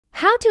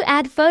How to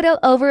add photo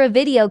over a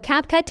video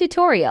CapCut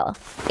tutorial.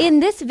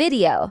 In this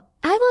video,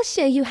 I will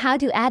show you how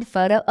to add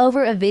photo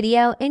over a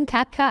video in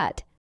CapCut.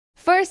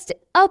 First,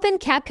 open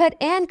CapCut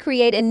and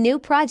create a new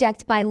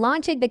project by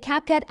launching the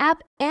CapCut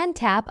app and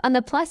tap on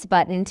the plus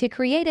button to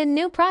create a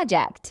new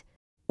project.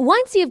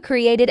 Once you've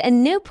created a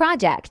new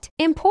project,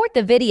 import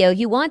the video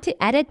you want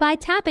to edit by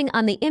tapping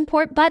on the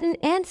import button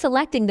and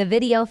selecting the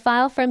video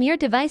file from your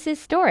device's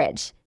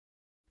storage.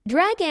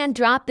 Drag and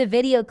drop the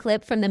video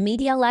clip from the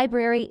media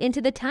library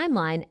into the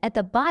timeline at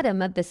the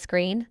bottom of the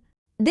screen.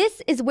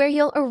 This is where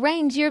you'll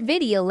arrange your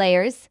video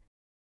layers.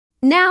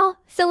 Now,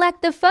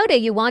 select the photo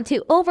you want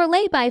to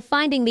overlay by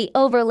finding the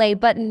Overlay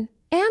button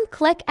and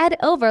click Add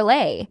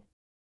Overlay.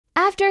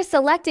 After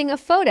selecting a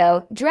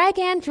photo, drag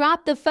and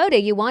drop the photo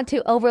you want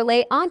to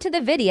overlay onto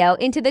the video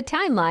into the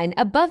timeline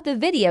above the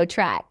video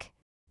track.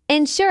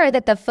 Ensure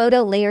that the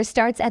photo layer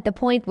starts at the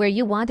point where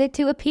you want it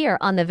to appear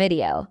on the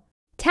video.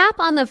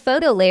 Tap on the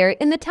photo layer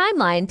in the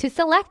timeline to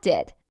select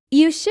it.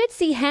 You should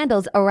see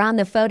handles around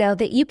the photo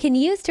that you can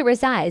use to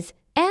resize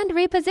and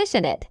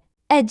reposition it.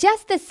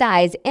 Adjust the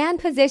size and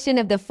position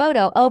of the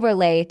photo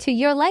overlay to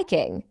your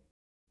liking.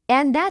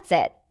 And that's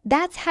it.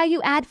 That's how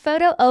you add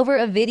photo over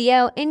a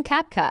video in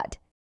CapCut.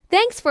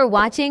 Thanks for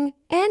watching,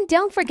 and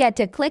don't forget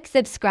to click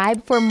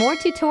subscribe for more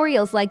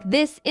tutorials like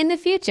this in the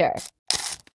future.